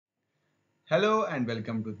Hello and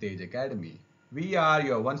welcome to Tej Academy. We are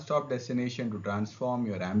your one-stop destination to transform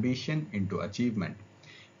your ambition into achievement.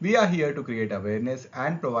 We are here to create awareness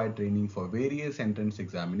and provide training for various entrance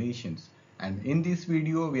examinations. And in this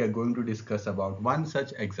video, we are going to discuss about one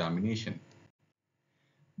such examination.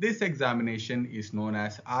 This examination is known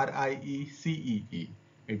as RIE CEE.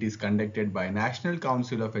 It is conducted by National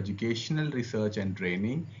Council of Educational Research and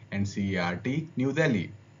Training NCERT, New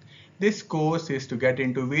Delhi. This course is to get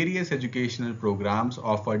into various educational programs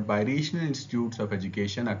offered by regional institutes of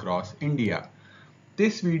education across India.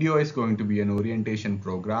 This video is going to be an orientation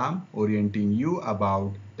program orienting you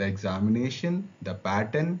about the examination, the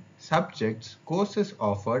pattern, subjects, courses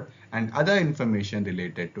offered, and other information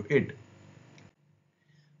related to it.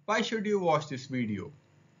 Why should you watch this video?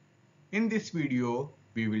 In this video,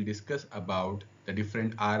 we will discuss about the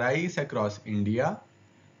different RIEs across India,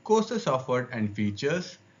 courses offered and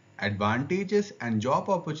features, advantages and job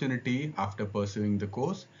opportunity after pursuing the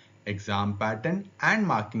course, exam pattern and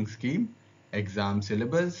marking scheme, exam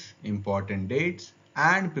syllabus, important dates,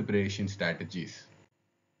 and preparation strategies.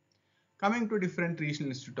 Coming to different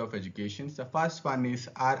regional institute of education, the first one is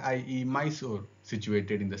RIE Mysore,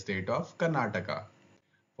 situated in the state of Karnataka,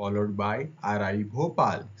 followed by RIE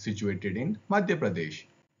Bhopal, situated in Madhya Pradesh,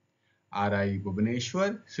 RIE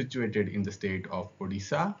Bhubaneswar, situated in the state of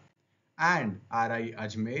Odisha, and RIE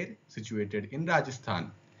Ajmer, situated in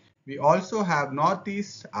Rajasthan. We also have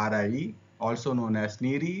Northeast RIE, also known as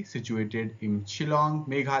NIRI, situated in Shillong,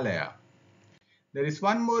 Meghalaya. There is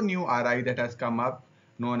one more new RIE that has come up,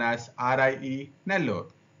 known as RIE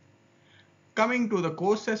Nellore. Coming to the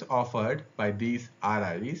courses offered by these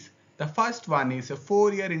RIEs, the first one is a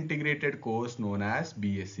 4-year integrated course known as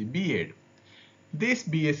BSc B.Ed. This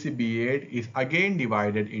BSc B.Ed is again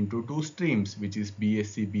divided into two streams, which is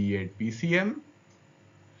BSc B.Ed PCM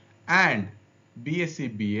and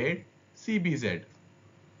BSc B.Ed CBZ.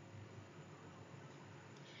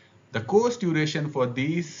 The course duration for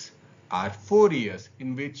these are 4 years,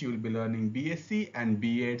 in which you will be learning BSc and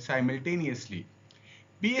B.Ed simultaneously.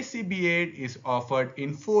 BSc B.Ed is offered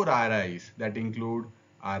in 4 RIEs that include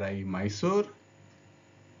RIE Mysore,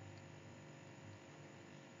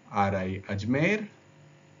 RIE Ajmer,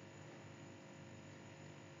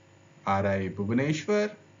 RIE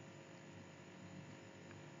Bhubaneswar,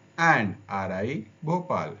 and RIE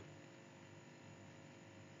Bhopal.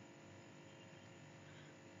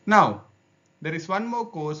 Now, there is one more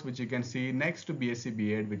course which you can see next to BSc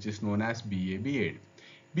B.Ed, which is known as BA B.Ed.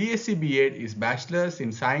 BSc B.Ed is Bachelor's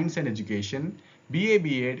in Science and Education. BA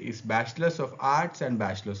B.Ed is Bachelor's of Arts and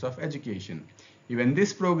Bachelor's of Education. Even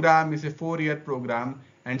this program is a 4-year program,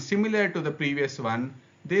 and similar to the previous one,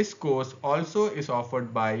 this course also is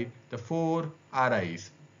offered by the 4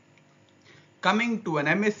 RIs. Coming to an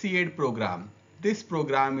MSc Ed program, this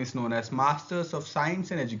program is known as Masters of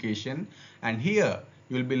Science and Education, and here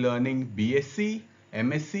you will be learning BSc,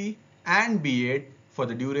 MSc and B.Ed for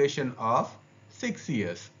the duration of 6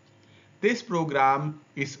 years. This program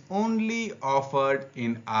is only offered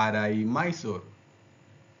in RIE Mysore.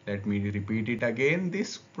 Let me repeat it again.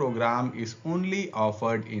 This program is only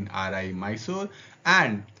offered in RIE Mysore,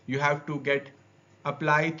 and you have to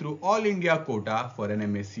apply through All India quota for an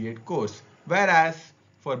MSc Ed course. Whereas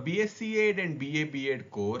for BSc Ed and BA B.Ed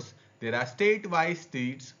course, there are state-wise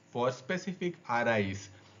seats for specific RIEs.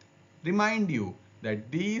 Remind you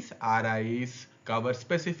that these RIEs cover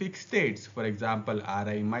specific states. For example,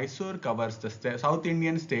 RIE Mysore covers the South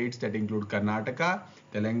Indian states that include Karnataka,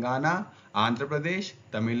 Telangana, Andhra Pradesh,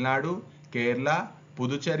 Tamil Nadu, Kerala,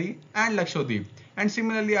 Puducherry and Lakshadweep. And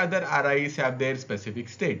similarly, other RIEs have their specific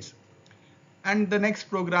states. And the next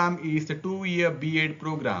program is the 2-year B.Ed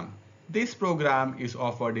program. This program is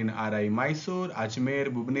offered in RIE Mysore, Ajmer,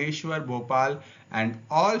 Bhubaneswar, Bhopal and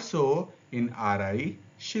also in RIE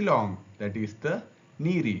Shillong, that is the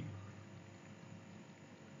NIRI.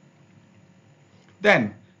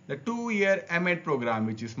 Then the 2-year MEd program,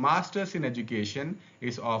 which is Masters in Education,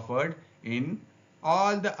 is offered in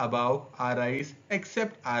all the above RIEs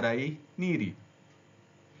except RIE NIRI.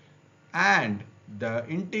 And the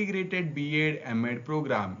integrated B.Ed MEd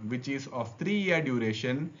program, which is of 3-year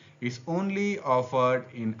duration, is only offered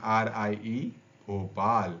in RIE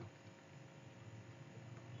Bhopal.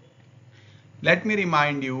 Let me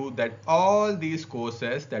remind you that all these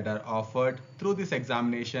courses that are offered through this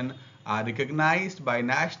examination are recognized by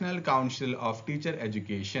National Council of Teacher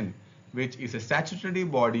Education, which is a statutory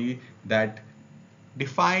body that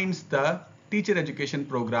defines the teacher education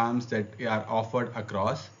programs that are offered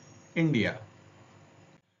across India.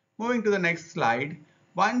 Moving to the next slide,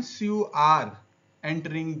 once you are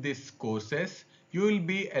entering these courses, you will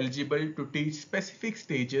be eligible to teach specific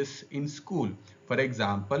stages in school. For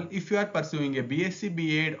example, if you are pursuing a BSc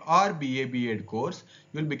B.Ed or BA B.Ed course,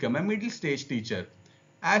 you will become a middle stage teacher.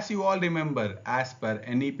 As you all remember, as per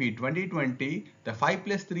NEP 2020, the 5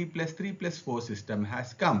 plus 3 plus 3 plus 4 system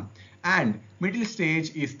has come, and middle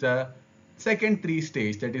stage is the second 3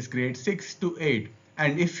 stage, that is grade 6 to 8.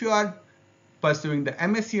 And if you are pursuing the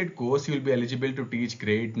MSc Ed course, you will be eligible to teach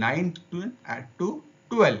grade 9 to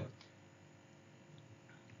 12.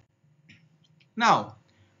 Now,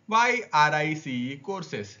 why RIE CEE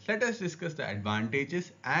courses? Let us discuss the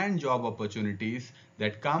advantages and job opportunities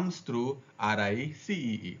that comes through RIE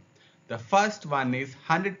CEE. The first one is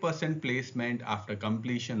 100% placement after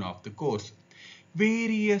completion of the course.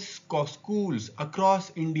 Various schools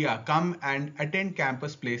across India come and attend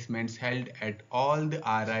campus placements held at all the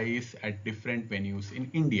RIEs at different venues in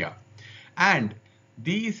India. And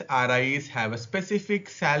these RIEs have a specific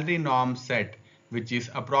salary norm set, which is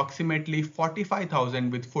approximately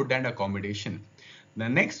 45,000 with food and accommodation. The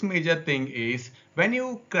next major thing is when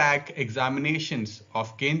you crack examinations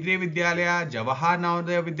of Kendriya Vidyalaya, Jawahar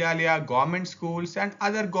Navodaya Vidyalaya, government schools and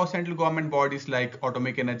other central government bodies like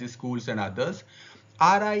Atomic Energy schools and others,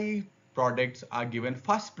 RIE products are given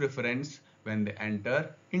first preference when they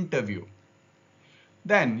enter interview.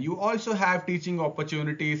 Then you also have teaching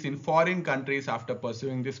opportunities in foreign countries after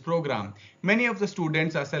pursuing this program. Many of the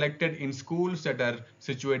students are selected in schools that are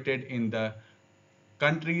situated in the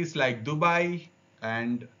countries like Dubai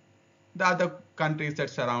and the other countries that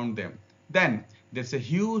surround them. Then there's a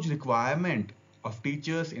huge requirement of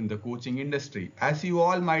teachers in the coaching industry. As you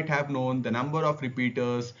all might have known, the number of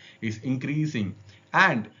repeaters is increasing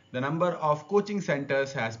and the number of coaching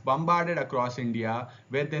centers has bombarded across India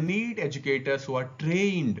where they need educators who are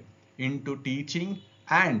trained into teaching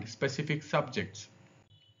and specific subjects.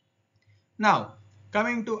 Now,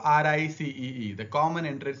 coming to RIE CEE, the Common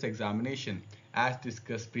Entrance Examination. As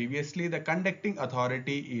discussed previously, the conducting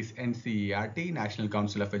authority is NCERT, National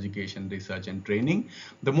Council of Education, Research and Training.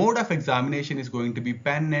 The mode of examination is going to be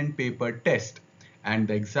pen and paper test, and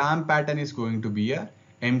the exam pattern is going to be a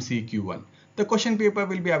MCQ one. The question paper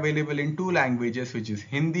will be available in two languages, which is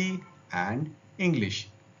Hindi and English.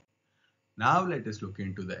 Now let us look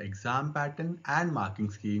into the exam pattern and marking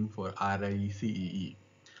scheme for RIE CEE.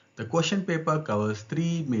 The question paper covers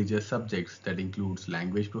three major subjects that includes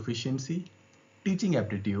language proficiency, teaching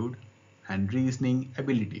aptitude, and reasoning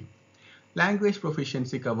ability. Language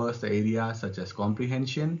proficiency covers the areas such as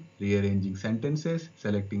comprehension, rearranging sentences,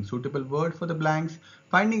 selecting suitable word for the blanks,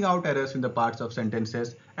 finding out errors in the parts of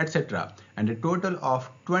sentences, etc. And a total of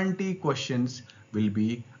 20 questions will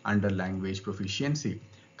be under language proficiency.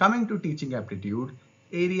 Coming to teaching aptitude,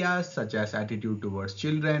 areas such as attitude towards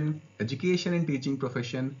children, education and teaching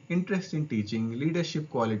profession, interest in teaching, leadership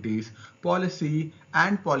qualities, policy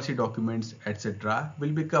and policy documents, etc.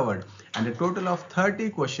 will be covered, and a total of 30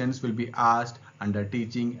 questions will be asked under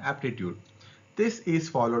teaching aptitude. This is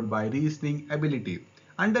followed by reasoning ability.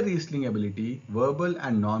 Under reasoning ability, verbal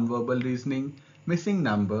and non-verbal reasoning, missing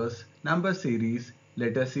numbers, number series,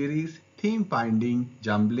 letter series, theme finding,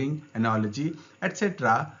 jumbling, analogy,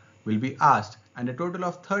 etc. will be asked, and a total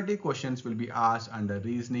of 30 questions will be asked under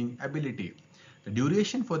reasoning ability. The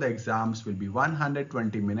duration for the exams will be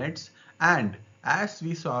 120 minutes, and as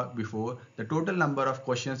we saw before, the total number of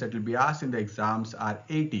questions that will be asked in the exams are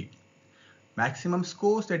 80. Maximum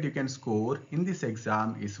scores that you can score in this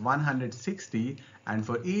exam is 160, and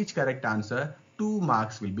for each correct answer 2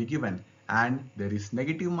 marks will be given, and there is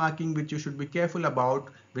negative marking which you should be careful about,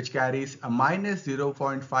 which carries a minus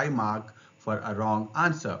 0.5 mark for a wrong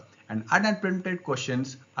answer, and unattempted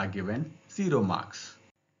questions are given 0 marks.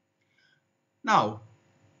 Now,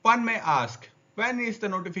 one may ask, when is the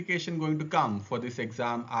notification going to come for this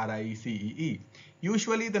exam RIE CEE?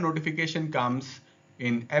 Usually the notification comes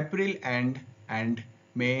in April end and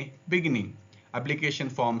May beginning. Application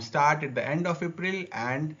forms start at the end of April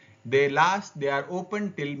and they are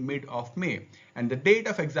open till mid of May, and the date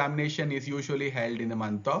of examination is usually held in the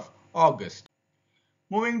month of August.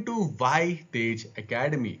 Moving to why Tej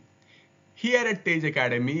Academy. Here at Tej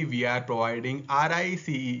Academy, we are providing RIE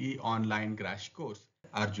CEE online crash course,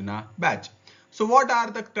 Arjuna batch. So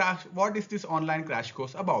what is this online crash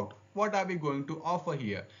course about? What are we going to offer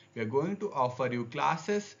here? We are going to offer you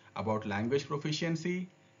classes about language proficiency,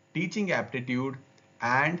 teaching aptitude,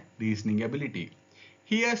 and reasoning ability.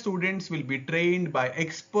 Here students will be trained by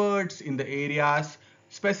experts in the areas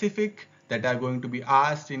specific that are going to be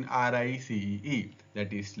asked in RIE CEE,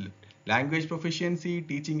 that is language proficiency,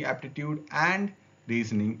 teaching aptitude, and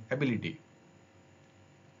reasoning ability.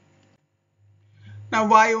 Now,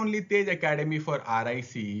 why only Tej Academy for RIE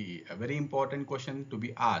CEE? A very important question to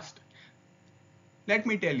be asked. Let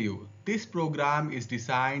me tell you, this program is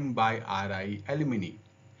designed by RIE alumni.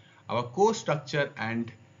 Our course structure and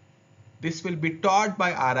this will be taught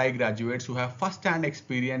by RIE graduates who have first-hand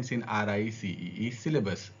experience in RIE CEE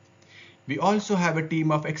syllabus. We also have a team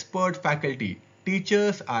of expert faculty.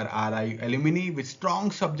 Teachers are RIE alumni with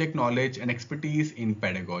strong subject knowledge and expertise in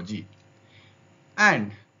pedagogy.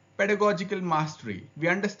 And pedagogical mastery. We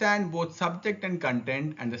understand both subject and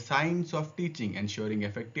content and the science of teaching, ensuring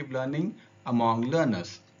effective learning among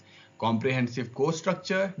learners. Comprehensive course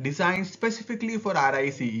structure designed specifically for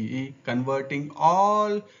RIE CEE,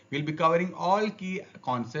 will be covering all key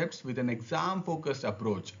concepts with an exam-focused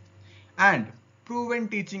approach. And proven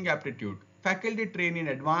teaching aptitude. Faculty trained in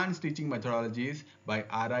advanced teaching methodologies by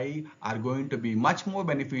RIE are going to be much more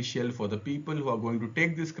beneficial for the people who are going to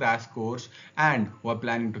take this crash course and who are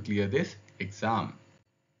planning to clear this exam.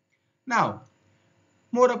 Now,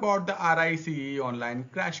 more about the RIE CEE online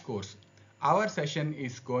crash course. Our session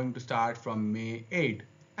is going to start from May 8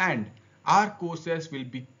 and our courses will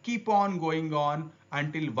be keep on going on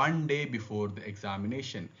until one day before the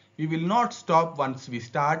examination. We will not stop once we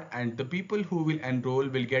start, and the people who will enroll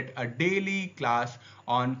will get a daily class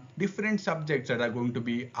on different subjects that are going to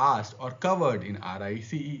be asked or covered in RIE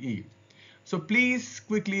CEE. So please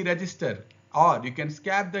quickly register, or you can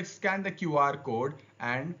scan the QR code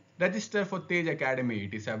and register for Tej Academy.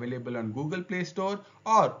 It is available on Google Play Store,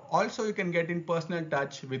 or also you can get in personal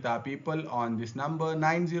touch with our people on this number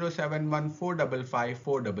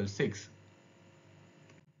 9071455466.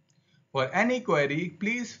 For any query,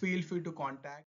 please feel free to contact